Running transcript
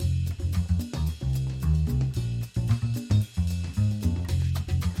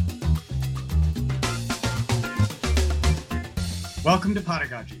Welcome to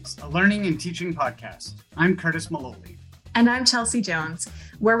Pedagogies, a learning and teaching podcast. I'm Curtis Maloli. And I'm Chelsea Jones.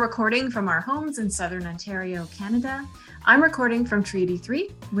 We're recording from our homes in Southern Ontario, Canada. I'm recording from Treaty 3,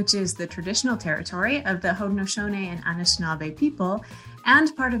 which is the traditional territory of the Haudenosaunee and Anishinaabe people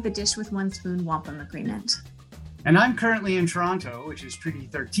and part of the Dish with One Spoon Wampum Agreement. And I'm currently in Toronto, which is Treaty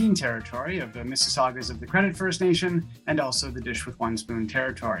 13 territory of the Mississaugas of the Credit First Nation and also the Dish with One Spoon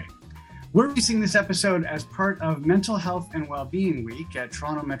territory. We're releasing this episode as part of Mental Health and Wellbeing Week at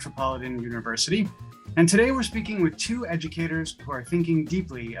Toronto Metropolitan University. And today we're speaking with two educators who are thinking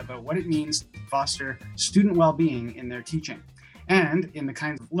deeply about what it means to foster student well-being in their teaching and in the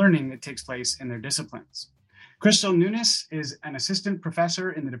kinds of learning that takes place in their disciplines. Crystal Nunes is an assistant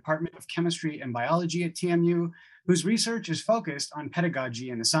professor in the Department of Chemistry and Biology at TMU, whose research is focused on pedagogy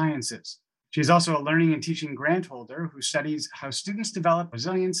in the sciences. She is also a learning and teaching grant holder who studies how students develop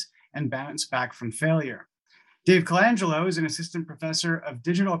resilience and bounce back from failure. Dave Colangelo is an assistant professor of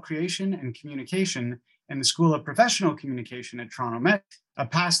digital creation and communication in the School of Professional Communication at Toronto Met. A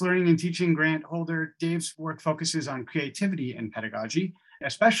past learning and teaching grant holder, Dave's work focuses on creativity and pedagogy,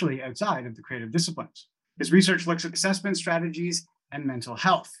 especially outside of the creative disciplines. His research looks at assessment strategies and mental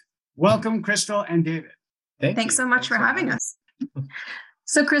health. Welcome, Crystal and David. Thanks so much for having us.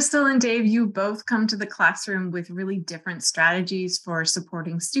 So Crystal and Dave, you both come to the classroom with really different strategies for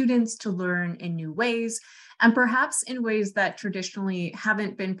supporting students to learn in new ways, and perhaps in ways that traditionally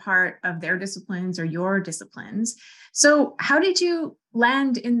haven't been part of their disciplines or your disciplines. So how did you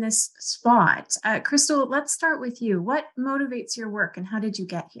land in this spot? Crystal, let's start with you. What motivates your work and how did you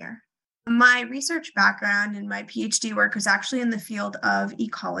get here? My research background and my PhD work was actually in the field of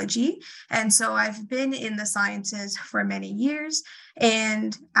ecology. And so I've been in the sciences for many years.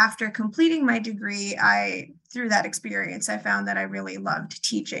 And after completing my degree, through that experience, I found that I really loved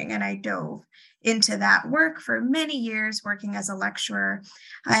teaching, and I dove into that work for many years, working as a lecturer,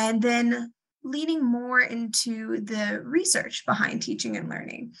 and then leaning more into the research behind teaching and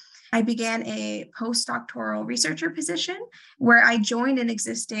learning. I began a postdoctoral researcher position where I joined an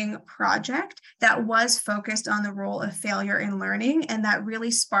existing project that was focused on the role of failure in learning, and that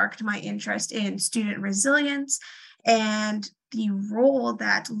really sparked my interest in student resilience and the role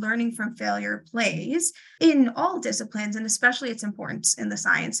that learning from failure plays in all disciplines, and especially its importance in the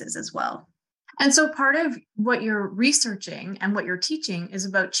sciences as well. And so part of what you're researching and what you're teaching is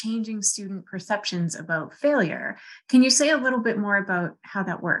about changing student perceptions about failure. Can you say a little bit more about how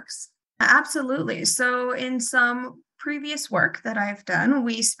that works? Absolutely. So in some previous work that I've done,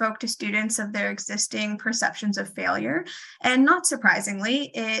 we spoke to students of their existing perceptions of failure. And not surprisingly,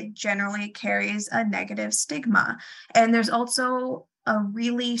 it generally carries a negative stigma. And there's also a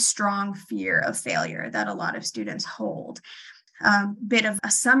really strong fear of failure that a lot of students hold. Bit of a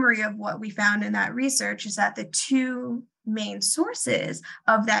summary of what we found in that research is that the two main sources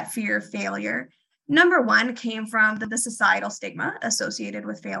of that fear of failure, number one, came from the societal stigma associated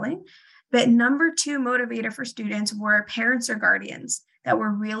with failing. But number two motivator for students were parents or guardians that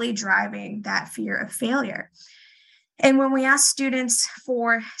were really driving that fear of failure. And when we asked students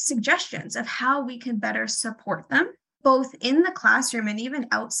for suggestions of how we can better support them, both in the classroom and even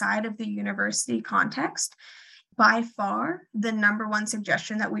outside of the university context, by far, the number one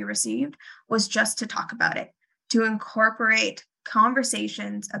suggestion that we received was just to talk about it, to incorporate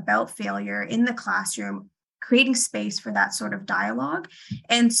conversations about failure in the classroom, creating space for that sort of dialogue.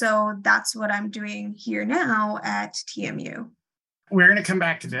 And so that's what I'm doing here now at TMU. We're going to come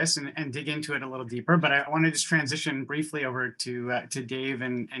back to this and dig into it a little deeper, but I want to just transition briefly over to Dave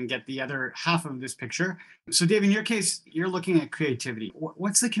and get the other half of this picture. So Dave, in your case, you're looking at creativity.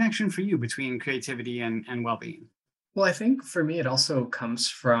 What's the connection for you between creativity and well-being? Well, I think for me, it also comes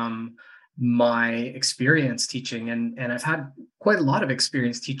from my experience teaching, and I've had quite a lot of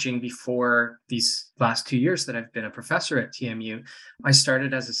experience teaching before these last 2 years that I've been a professor at TMU. I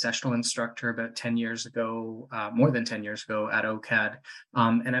started as a sessional instructor about 10 years ago, more than 10 years ago at OCAD,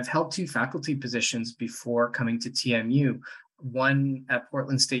 and I've held two faculty positions before coming to TMU, one at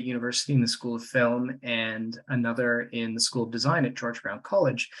Portland State University in the School of Film and another in the School of Design at George Brown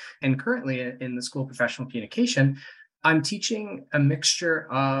College. And currently in the School of Professional Communication, I'm teaching a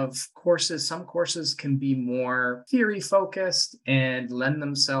mixture of courses. Some courses can be more theory focused and lend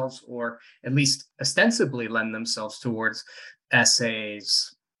themselves, or at least ostensibly lend themselves towards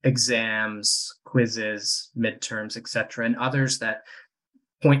essays, exams, quizzes, midterms, etc., and others that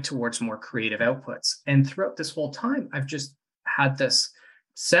point towards more creative outputs. And throughout this whole time, I've just had this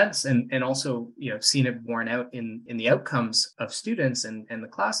sense and also seen it borne out in the outcomes of students and the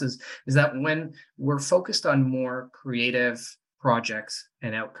classes, is that when we're focused on more creative projects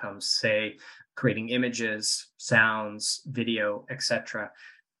and outcomes, say creating images, sounds, video, etc.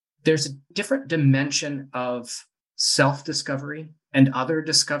 There's a different dimension of self-discovery and other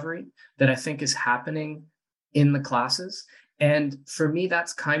discovery that I think is happening in the classes. And for me,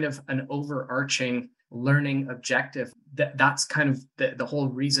 that's kind of an overarching learning objective. That's kind of the whole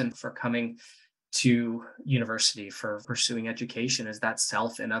reason for coming to university, for pursuing education, is that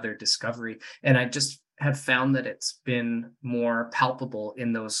self and other discovery. And I just have found that it's been more palpable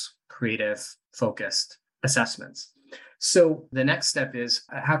in those creative focused assessments. So the next step is,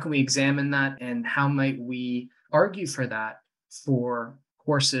 how can we examine that, and how might we argue for that for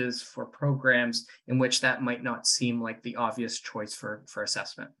courses, for programs in which that might not seem like the obvious choice for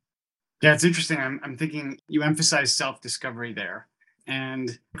assessment? Yeah, it's interesting. I'm thinking you emphasize self-discovery there.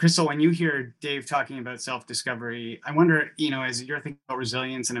 And Crystal, when you hear Dave talking about self-discovery, I wonder, as you're thinking about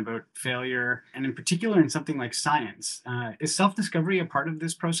resilience and about failure, and in particular in something like science, is self-discovery a part of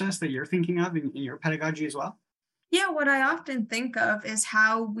this process that you're thinking of in your pedagogy as well? Yeah, what I often think of is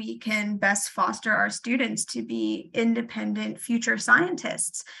how we can best foster our students to be independent future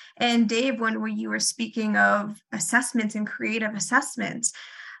scientists. And Dave, when you were speaking of assessments and creative assessments,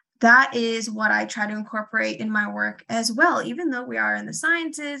 that is what I try to incorporate in my work as well. Even though we are in the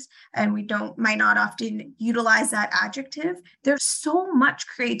sciences and we might not often utilize that adjective, there's so much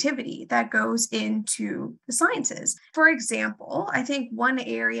creativity that goes into the sciences. For example, I think one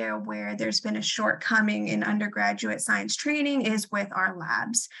area where there's been a shortcoming in undergraduate science training is with our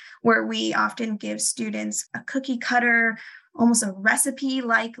labs, where we often give students a cookie cutter, almost a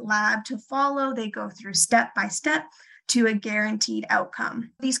recipe-like lab to follow. They go through step by step to a guaranteed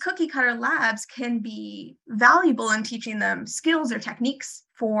outcome. These cookie cutter labs can be valuable in teaching them skills or techniques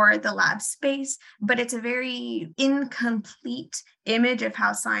for the lab space, but it's a very incomplete image of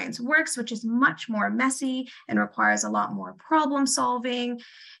how science works, which is much more messy and requires a lot more problem solving.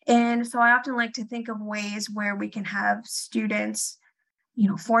 And so I often like to think of ways where we can have students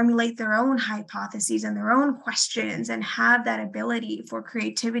formulate their own hypotheses and their own questions and have that ability for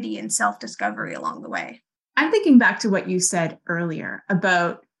creativity and self-discovery along the way. I'm thinking back to what you said earlier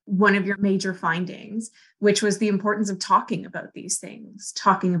about one of your major findings, which was the importance of talking about these things,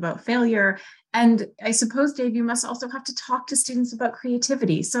 talking about failure. And I suppose, Dave, you must also have to talk to students about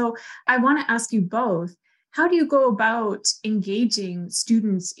creativity. So I want to ask you both, how do you go about engaging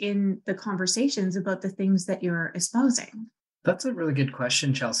students in the conversations about the things that you're espousing? That's a really good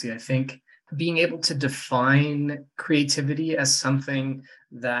question, Chelsea. I think being able to define creativity as something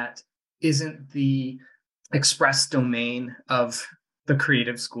that isn't the express domain of the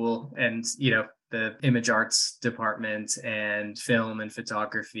creative school and the image arts department and film and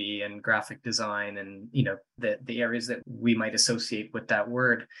photography and graphic design and the areas that we might associate with that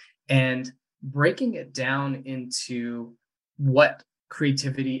word, and breaking it down into what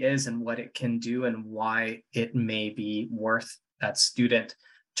creativity is and what it can do and why it may be worth that student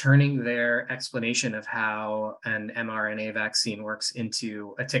turning their explanation of how an mRNA vaccine works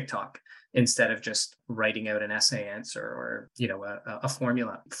into a TikTok instead of just writing out an essay answer or a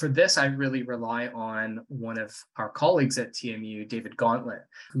formula. For this, I really rely on one of our colleagues at TMU, David Gauntlet,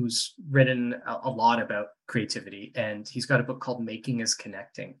 who's written a lot about creativity, and he's got a book called Making is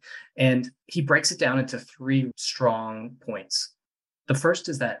Connecting. And he breaks it down into 3 strong points. The first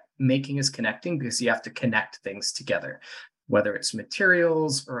is that making is connecting because you have to connect things together, whether it's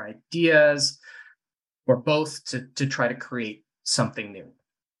materials or ideas or both, to try to create something new.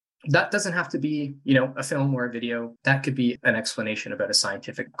 That doesn't have to be, a film or a video. That could be an explanation about a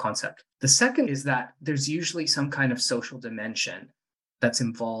scientific concept. The second is that there's usually some kind of social dimension that's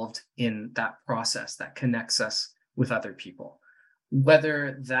involved in that process that connects us with other people.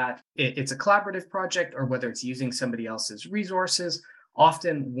 Whether that it's a collaborative project or whether it's using somebody else's resources,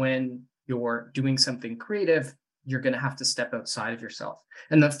 often when you're doing something creative, you're going to have to step outside of yourself.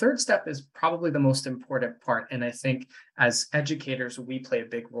 And the third step is probably the most important part. And I think as educators, we play a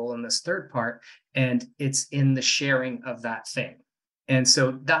big role in this third part, and it's in the sharing of that thing. And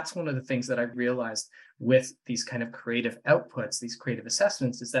so that's one of the things that I realized with these kind of creative outputs, these creative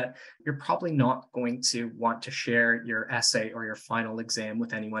assessments, is that you're probably not going to want to share your essay or your final exam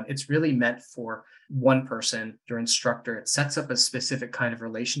with anyone. It's really meant for one person, your instructor. It sets up a specific kind of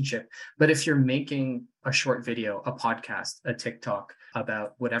relationship. But if you're making a short video, a podcast, a TikTok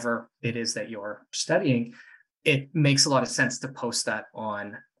about whatever it is that you're studying, it makes a lot of sense to post that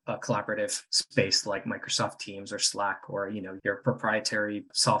on a collaborative space like Microsoft Teams or Slack, or your proprietary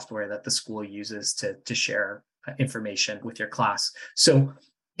software that the school uses to share information with your class. So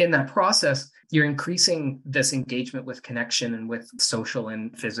in that process, you're increasing this engagement with connection and with social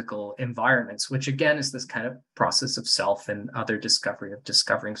and physical environments, which again is this kind of process of self and other discovery, of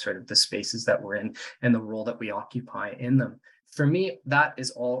discovering sort of the spaces that we're in and the role that we occupy in them. For me, that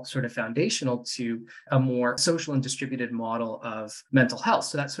is all sort of foundational to a more social and distributed model of mental health.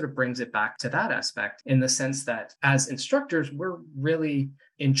 So that sort of brings it back to that aspect, in the sense that as instructors, we're really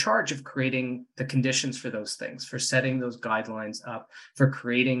in charge of creating the conditions for those things, for setting those guidelines up, for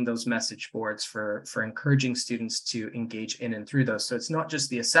creating those message boards, for encouraging students to engage in and through those. So it's not just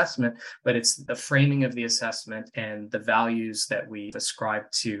the assessment, but it's the framing of the assessment and the values that we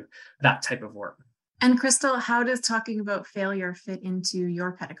ascribe to that type of work. And Crystal, how does talking about failure fit into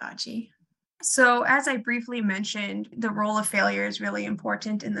your pedagogy? So, as I briefly mentioned, the role of failure is really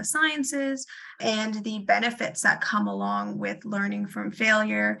important in the sciences and the benefits that come along with learning from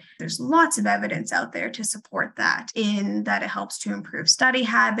failure. There's lots of evidence out there to support that, in that it helps to improve study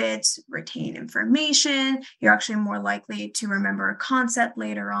habits, retain information. You're actually more likely to remember a concept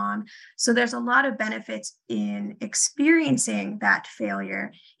later on. So, there's a lot of benefits in experiencing that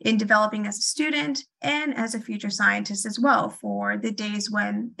failure in developing as a student and as a future scientist as well, for the days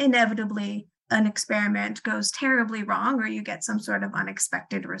when inevitably an experiment goes terribly wrong or you get some sort of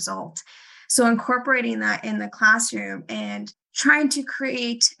unexpected result. So incorporating that in the classroom and trying to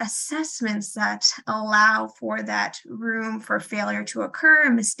create assessments that allow for that room for failure to occur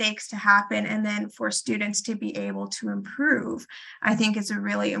and mistakes to happen, and then for students to be able to improve, I think is a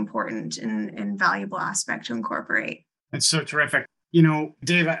really important and valuable aspect to incorporate. That's so terrific. You know,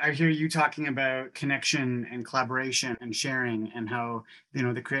 Dave, I hear you talking about connection and collaboration and sharing, and how, you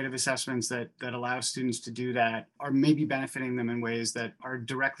know, the creative assessments that allow students to do that are maybe benefiting them in ways that are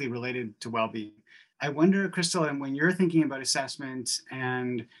directly related to well-being. I wonder, Crystal, and when you're thinking about assessment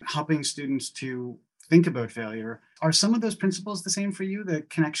and helping students to think about failure, are some of those principles the same for you? The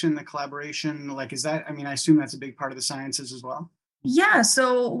connection, the collaboration, like, is that, I mean, I assume that's a big part of the sciences as well? Yeah,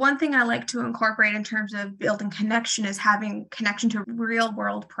 so one thing I like to incorporate in terms of building connection is having connection to real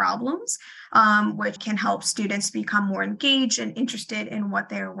world problems, which can help students become more engaged and interested in what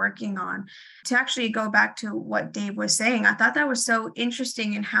they're working on. To actually go back to what Dave was saying, I thought that was so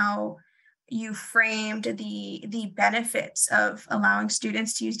interesting in how you framed the benefits of allowing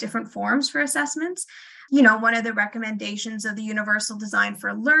students to use different forms for assessments. You know, one of the recommendations of the Universal Design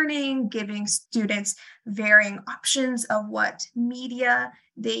for Learning, giving students varying options of what media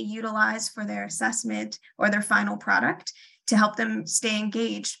they utilize for their assessment or their final product to help them stay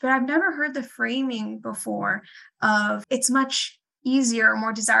engaged. But I've never heard the framing before of it's much easier or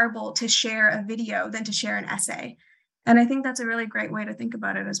more desirable to share a video than to share an essay. And I think that's a really great way to think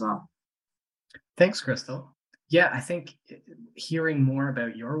about it as well. Thanks, Crystal. Yeah, I think hearing more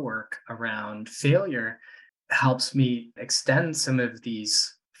about your work around failure helps me extend some of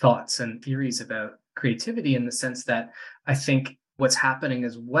these thoughts and theories about creativity, in the sense that I think what's happening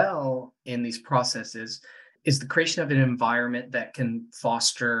as well in these processes is the creation of an environment that can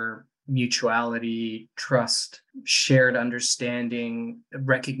foster mutuality, trust, shared understanding,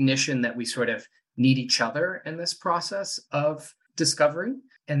 recognition that we sort of need each other in this process of discovery.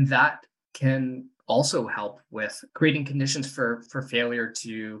 And that can also help with creating conditions for failure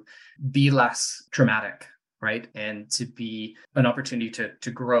to be less traumatic, right? And to be an opportunity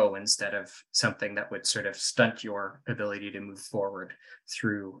to grow, instead of something that would sort of stunt your ability to move forward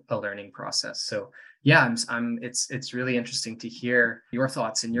through a learning process. So yeah, it's really interesting to hear your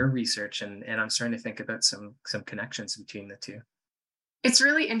thoughts and your research, and I'm starting to think about some connections between the two. It's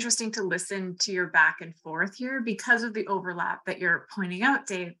really interesting to listen to your back and forth here because of the overlap that you're pointing out,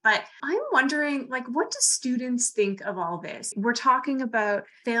 Dave. But I'm wondering, like, what do students think of all this? We're talking about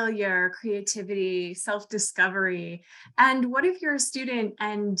failure, creativity, self-discovery. And what if you're a student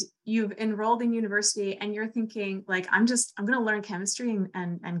and you've enrolled in university and you're thinking, like, I'm going to learn chemistry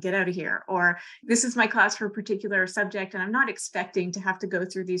and get out of here. Or this is my class for a particular subject, and I'm not expecting to have to go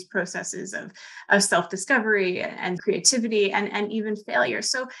through these processes of self-discovery and creativity and even failure.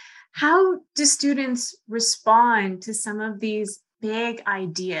 So how do students respond to some of these big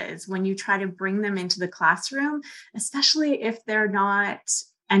ideas when you try to bring them into the classroom, especially if they're not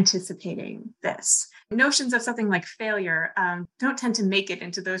anticipating this? Notions of something like failure don't tend to make it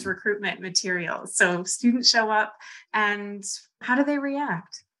into those recruitment materials. So students show up, and how do they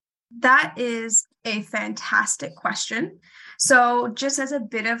react? That is a fantastic question. So just as a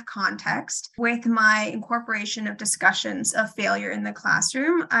bit of context, with my incorporation of discussions of failure in the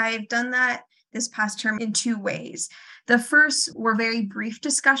classroom, I've done that this past term in two ways. The first were very brief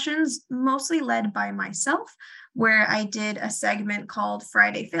discussions, mostly led by myself, where I did a segment called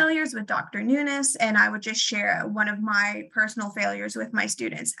Friday Failures with Dr. Nunes, and I would just share one of my personal failures with my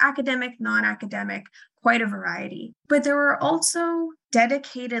students, academic, non-academic, quite a variety. But there were also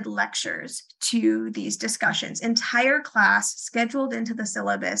dedicated lectures to these discussions, entire class scheduled into the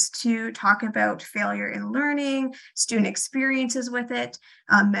syllabus to talk about failure in learning, student experiences with it,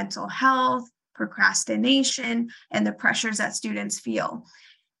 mental health, procrastination, and the pressures that students feel.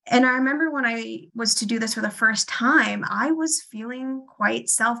 And I remember when I was to do this for the first time, I was feeling quite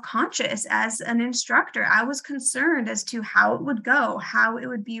self-conscious as an instructor. I was concerned as to how it would go, how it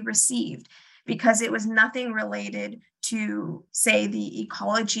would be received, because it was nothing related to, say, the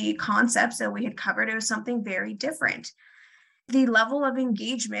ecology concepts that we had covered. It was something very different. The level of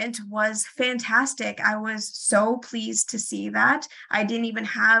engagement was fantastic. I was so pleased to see that. I didn't even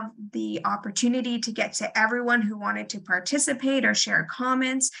have the opportunity to get to everyone who wanted to participate or share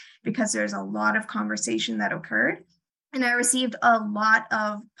comments because there's a lot of conversation that occurred. And I received a lot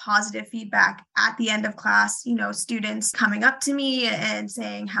of positive feedback at the end of class, students coming up to me and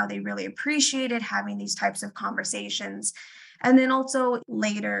saying how they really appreciated having these types of conversations. And then also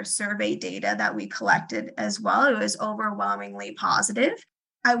later survey data that we collected as well. It was overwhelmingly positive.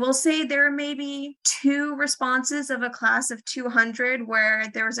 I will say there may be 2 responses of a class of 200 where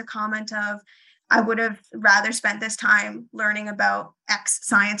there was a comment of, I would have rather spent this time learning about X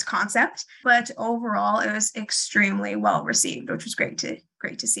science concept, but overall it was extremely well received, which was great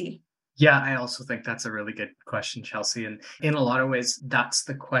to see. Yeah, I also think that's a really good question, Chelsea. And in a lot of ways, that's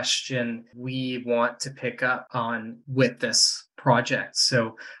the question we want to pick up on with this project.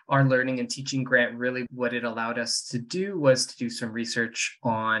 So our learning and teaching grant, really what it allowed us to do was to do some research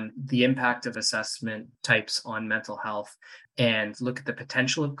on the impact of assessment types on mental health and look at the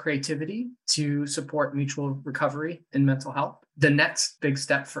potential of creativity to support mutual recovery in mental health. The next big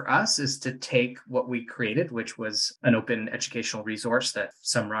step for us is to take what we created, which was an open educational resource that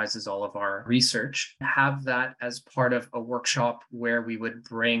summarizes all of our research, have that as part of a workshop where we would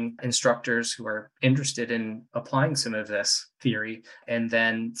bring instructors who are interested in applying some of this theory, and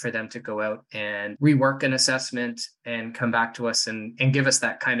then for them to go out and rework an assessment and come back to us and give us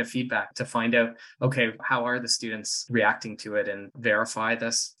that kind of feedback to find out, okay, how are the students reacting to it, and verify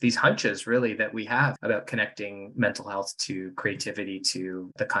these hunches really that we have about connecting mental health to creativity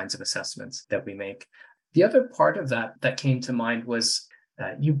to the kinds of assessments that we make. The other part of that came to mind was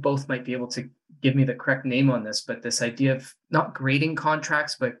you both might be able to give me the correct name on this, but this idea of not grading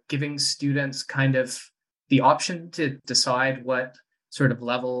contracts, but giving students kind of the option to decide what sort of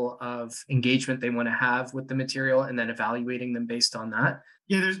level of engagement they want to have with the material and then evaluating them based on that.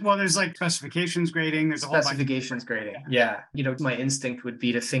 Yeah, there's like specifications grading. There's a whole specifications grading. Yeah. My instinct would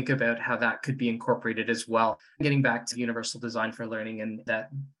be to think about how that could be incorporated as well. Getting back to universal design for learning, and that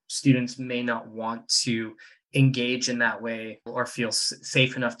students may not want to engage in that way or feel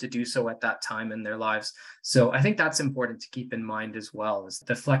safe enough to do so at that time in their lives. So I think that's important to keep in mind as well, is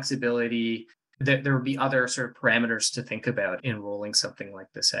the flexibility. There would be other sort of parameters to think about in rolling something like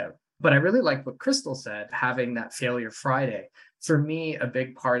this out. But I really like what Crystal said, having that Failure Friday. For me, a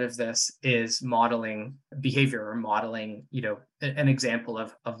big part of this is modeling behavior, or modeling, an example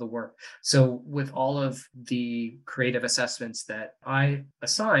of the work. So with all of the creative assessments that I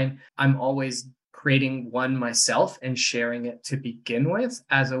assign, I'm always creating one myself and sharing it to begin with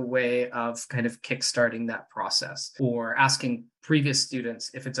as a way of kind of kickstarting that process, or asking previous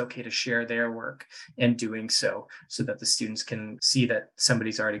students if it's okay to share their work and doing so that the students can see that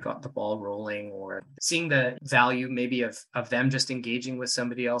somebody's already got the ball rolling, or seeing the value maybe of them just engaging with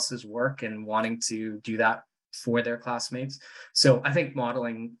somebody else's work and wanting to do that for their classmates. So I think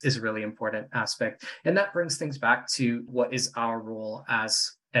modeling is a really important aspect. And that brings things back to what is our role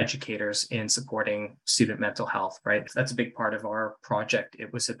as educators in supporting student mental health, right? That's a big part of our project.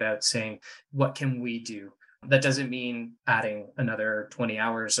 It was about saying, what can we do? That doesn't mean adding another 20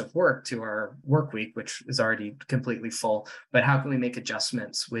 hours of work to our work week, which is already completely full, but how can we make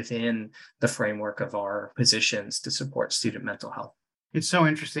adjustments within the framework of our positions to support student mental health? It's so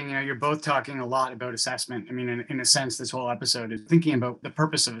interesting. You're both talking a lot about assessment. I mean, in a sense, this whole episode is thinking about the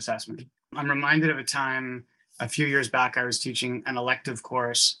purpose of assessment. I'm reminded of a time a few years back. I was teaching an elective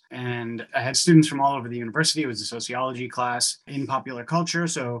course, and I had students from all over the university. It was a sociology class in popular culture.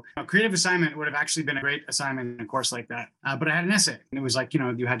 So a creative assignment would have actually been a great assignment in a course like that. But I had an essay, and it was like, you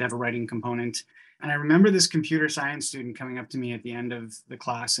had to have a writing component. And I remember this computer science student coming up to me at the end of the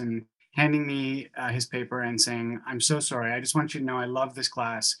class, and handing me his paper and saying, "I'm so sorry. I just want you to know I love this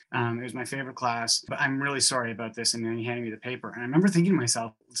class. It was my favorite class, but I'm really sorry about this." And then he handed me the paper. And I remember thinking to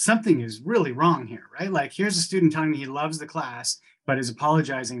myself, something is really wrong here, right? Like, here's a student telling me he loves the class, but is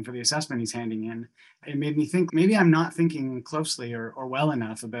apologizing for the assessment he's handing in. It made me think maybe I'm not thinking closely or well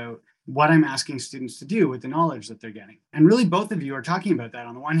enough about what I'm asking students to do with the knowledge that they're getting. And really, both of you are talking about that.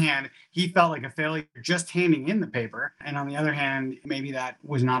 On the one hand, he felt like a failure just handing in the paper. And on the other hand, maybe that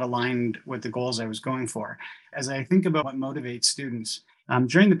was not aligned with the goals I was going for. As I think about what motivates students,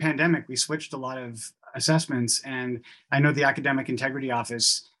 during the pandemic, we switched a lot of assessments. And I know the Academic Integrity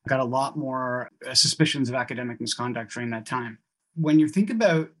Office got a lot more suspicions of academic misconduct during that time. When you think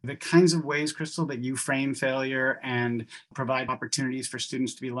about the kinds of ways, Crystal, that you frame failure and provide opportunities for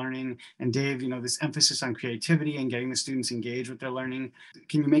students to be learning, and Dave, this emphasis on creativity and getting the students engaged with their learning,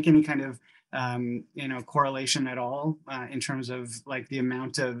 can you make any kind of correlation at all in terms of like the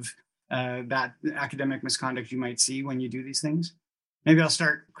amount of that academic misconduct you might see when you do these things? Maybe I'll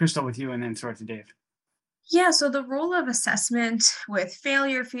start, Crystal, with you and then throw it to Dave. Yeah, so the role of assessment with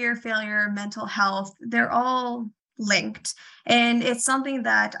failure, fear, failure, mental health, they're all linked. And it's something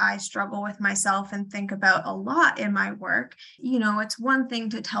that I struggle with myself and think about a lot in my work. It's one thing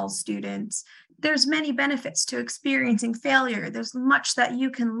to tell students there's many benefits to experiencing failure. There's much that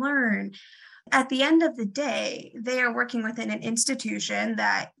you can learn. At the end of the day, they are working within an institution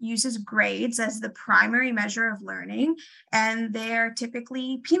that uses grades as the primary measure of learning, and they are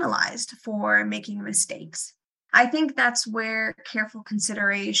typically penalized for making mistakes. I think that's where careful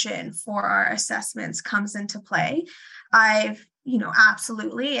consideration for our assessments comes into play. I've,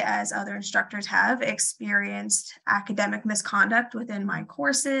 absolutely, as other instructors have, experienced academic misconduct within my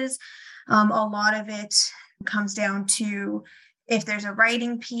courses. A lot of it comes down to if there's a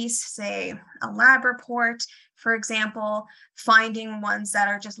writing piece, say a lab report, for example, finding ones that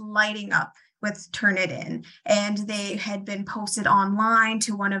are just lighting up with Turnitin, and they had been posted online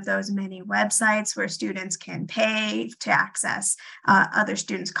to one of those many websites where students can pay to access other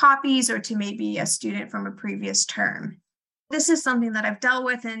students' copies or to maybe a student from a previous term. This is something that I've dealt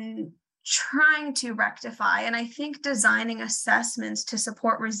with and trying to rectify, and I think designing assessments to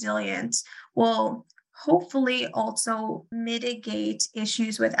support resilience will hopefully also mitigate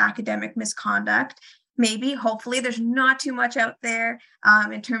issues with academic misconduct. Maybe, hopefully, there's not too much out there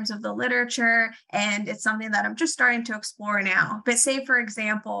in terms of the literature, and it's something that I'm just starting to explore now. But say, for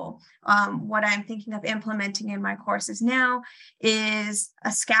example, what I'm thinking of implementing in my courses now is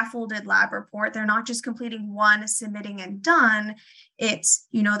a scaffolded lab report. They're not just completing one, submitting and done. It's,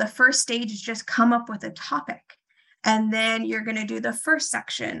 the first stage is just come up with a topic. And then you're going to do the first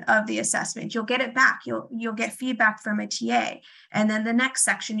section of the assessment. You'll get it back. You'll get feedback from a TA. And then the next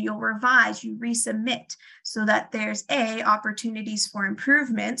section, you'll revise, you resubmit so that there's opportunities for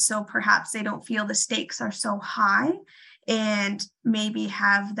improvement. So perhaps they don't feel the stakes are so high and maybe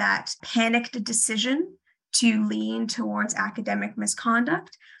have that panicked decision to lean towards academic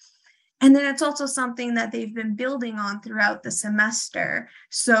misconduct. And then it's also something that they've been building on throughout the semester.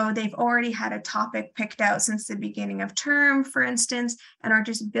 So they've already had a topic picked out since the beginning of term, for instance, and are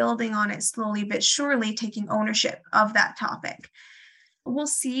just building on it slowly but surely, taking ownership of that topic. We'll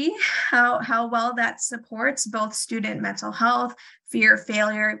see how well that supports both student mental health, fear of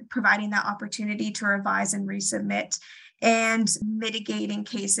failure, providing that opportunity to revise and resubmit, and mitigating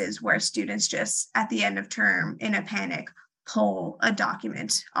cases where students just at the end of term in a panic pull a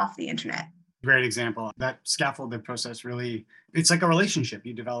document off the internet. Great example. That scaffolded process really, it's like a relationship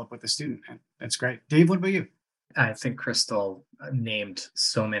you develop with the student. That's great. Dave, what about you? I think Crystal named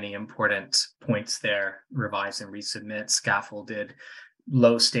so many important points there. Revise and resubmit, scaffolded,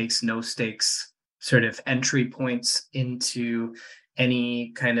 low stakes, no stakes, sort of entry points into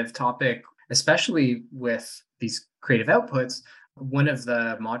any kind of topic, especially with these creative outputs. One of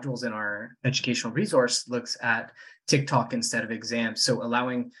the modules in our educational resource looks at TikTok instead of exams. So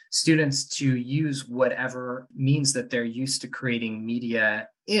allowing students to use whatever means that they're used to creating media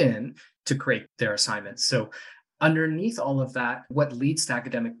in to create their assignments. So underneath all of that, what leads to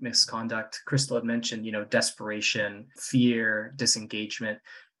academic misconduct, Crystal had mentioned, desperation, fear, disengagement.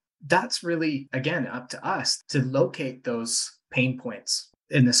 That's really, again, up to us to locate those pain points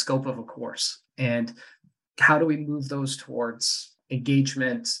in the scope of a course. And how do we move those towards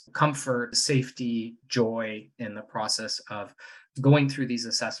engagement, comfort, safety, joy in the process of going through these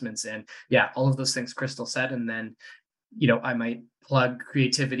assessments? And all of those things Crystal said. And then, I might plug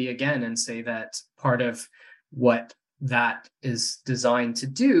creativity again and say that part of what that is designed to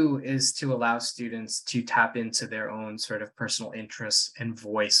do is to allow students to tap into their own sort of personal interests and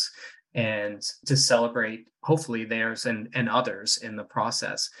voice, and to celebrate hopefully theirs and others in the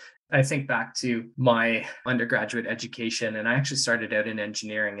process. I think back to my undergraduate education, and I actually started out in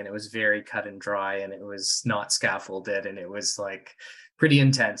engineering, and it was very cut and dry, and it was not scaffolded, and it was like pretty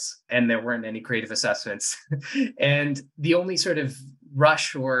intense, and there weren't any creative assessments. And the only sort of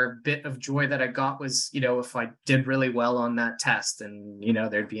rush or bit of joy that I got was, if I did really well on that test, and,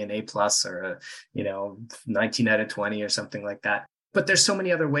 there'd be an A+ or a, 19 out of 20 or something like that. But there's so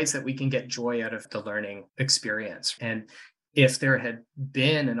many other ways that we can get joy out of the learning experience. And if there had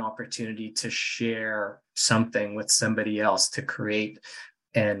been an opportunity to share something with somebody else, to create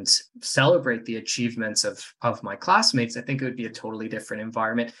and celebrate the achievements of my classmates, I think it would be a totally different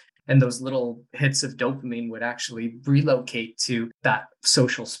environment. And those little hits of dopamine would actually relocate to that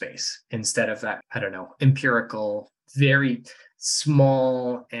social space instead of that, empirical, very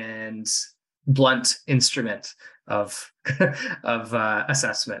small and blunt instrument of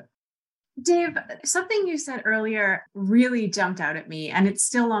assessment. Dave, something you said earlier really jumped out at me, and it's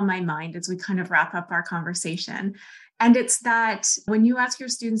still on my mind as we kind of wrap up our conversation. And it's that when you ask your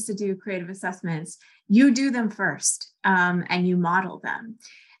students to do creative assessments, you do them first, and you model them.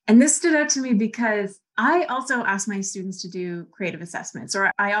 And this stood out to me because I also ask my students to do creative assessments,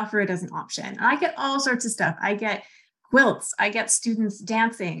 or I offer it as an option. And I get all sorts of stuff. I get quilts, I get students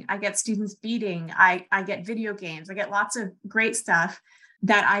dancing, I get students beading, I get video games, I get lots of great stuff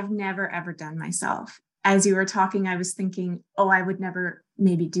that I've never, ever done myself. As you were talking, I was thinking, I would never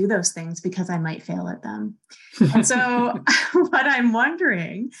maybe do those things because I might fail at them. And so what I'm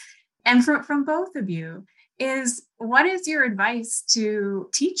wondering, and from both of you, is what is your advice to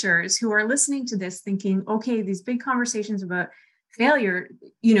teachers who are listening to this thinking, okay, these big conversations about failure,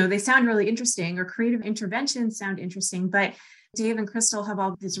 they sound really interesting, or creative interventions sound interesting, but Dave and Crystal have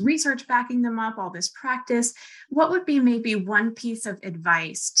all this research backing them up, all this practice. What would be maybe one piece of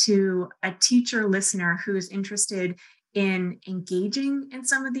advice to a teacher listener who is interested in engaging in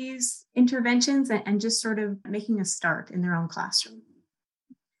some of these interventions and just sort of making a start in their own classroom?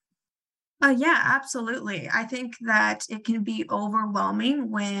 Yeah, absolutely. I think that it can be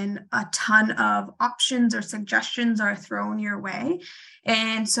overwhelming when a ton of options or suggestions are thrown your way.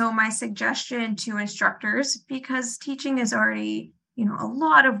 And so my suggestion to instructors, because teaching is already, a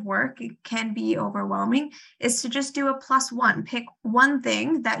lot of work, it can be overwhelming, is to just do a +1. Pick one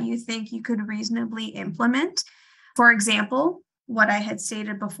thing that you think you could reasonably implement. For example, what I had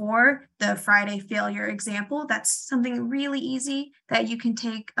stated before, the Friday failure example, that's something really easy that you can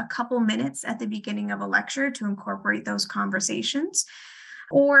take a couple minutes at the beginning of a lecture to incorporate those conversations.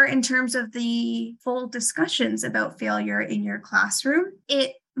 Or in terms of the full discussions about failure in your classroom,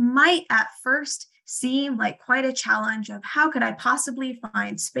 it might at first seem like quite a challenge of how could I possibly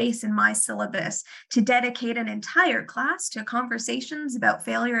find space in my syllabus to dedicate an entire class to conversations about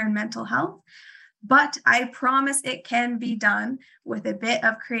failure and mental health. But I promise it can be done with a bit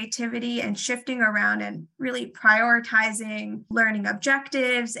of creativity and shifting around and really prioritizing learning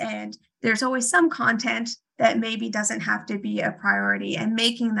objectives. And there's always some content that maybe doesn't have to be a priority, and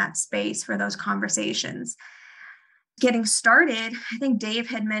making that space for those conversations. Getting started, I think Dave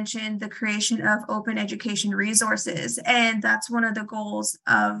had mentioned the creation of open education resources, and that's one of the goals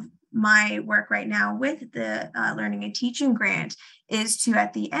of my work right now with the Learning and Teaching Grant, is to,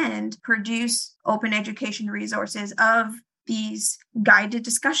 at the end, produce open education resources of these guided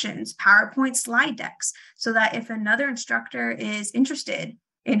discussions, PowerPoint slide decks, so that if another instructor is interested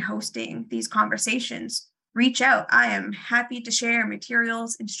in hosting these conversations, reach out. I am happy to share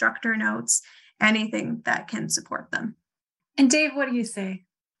materials, instructor notes, anything that can support them. And Dave, what do you say?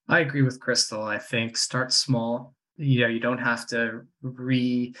 I agree with Crystal. I think start small. You don't have to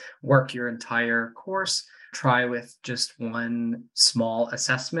rework your entire course. Try with just one small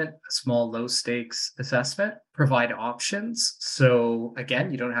assessment, a small low stakes assessment. Provide options. So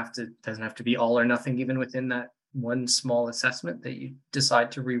again, doesn't have to be all or nothing even within that one small assessment that you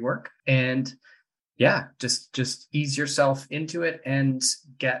decide to rework. And yeah, just ease yourself into it and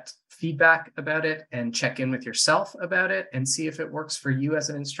get feedback about it and check in with yourself about it and see if it works for you as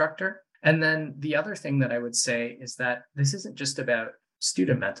an instructor. And then the other thing that I would say is that this isn't just about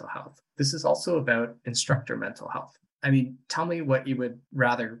student mental health. This is also about instructor mental health. I mean, tell me what you would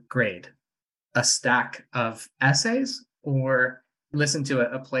rather grade: a stack of essays or listen to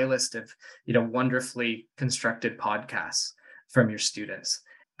a playlist of, wonderfully constructed podcasts from your students.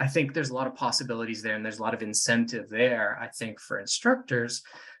 I think there's a lot of possibilities there, and there's a lot of incentive there, I think, for instructors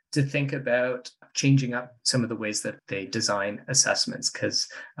to think about changing up some of the ways that they design assessments, because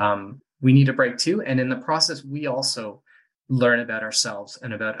we need a break too. And in the process, we also learn about ourselves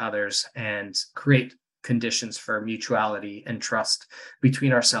and about others and create conditions for mutuality and trust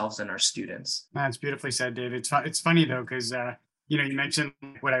between ourselves and our students. That's beautifully said, Dave. It's funny though, because You mentioned,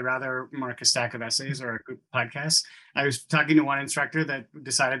 would I rather mark a stack of essays or a group podcast? I was talking to one instructor that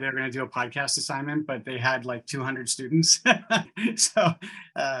decided they were going to do a podcast assignment, but they had like 200 students. So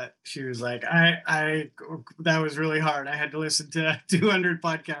she was like, that was really hard. I had to listen to 200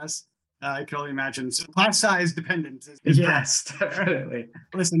 podcasts. I can only imagine. So class size dependent. Yes, definitely.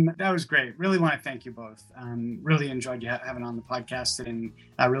 Listen, that was great. Really want to thank you both. Really enjoyed you having on the podcast, and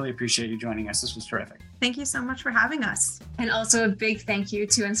I really appreciate you joining us. This was terrific. Thank you so much for having us. And also a big thank you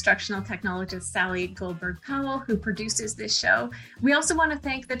to instructional technologist Sally Goldberg-Powell, who produces this show. We also want to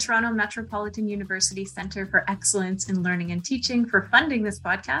thank the Toronto Metropolitan University Centre for Excellence in Learning and Teaching for funding this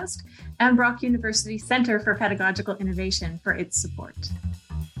podcast, and Brock University Centre for Pedagogical Innovation for its support.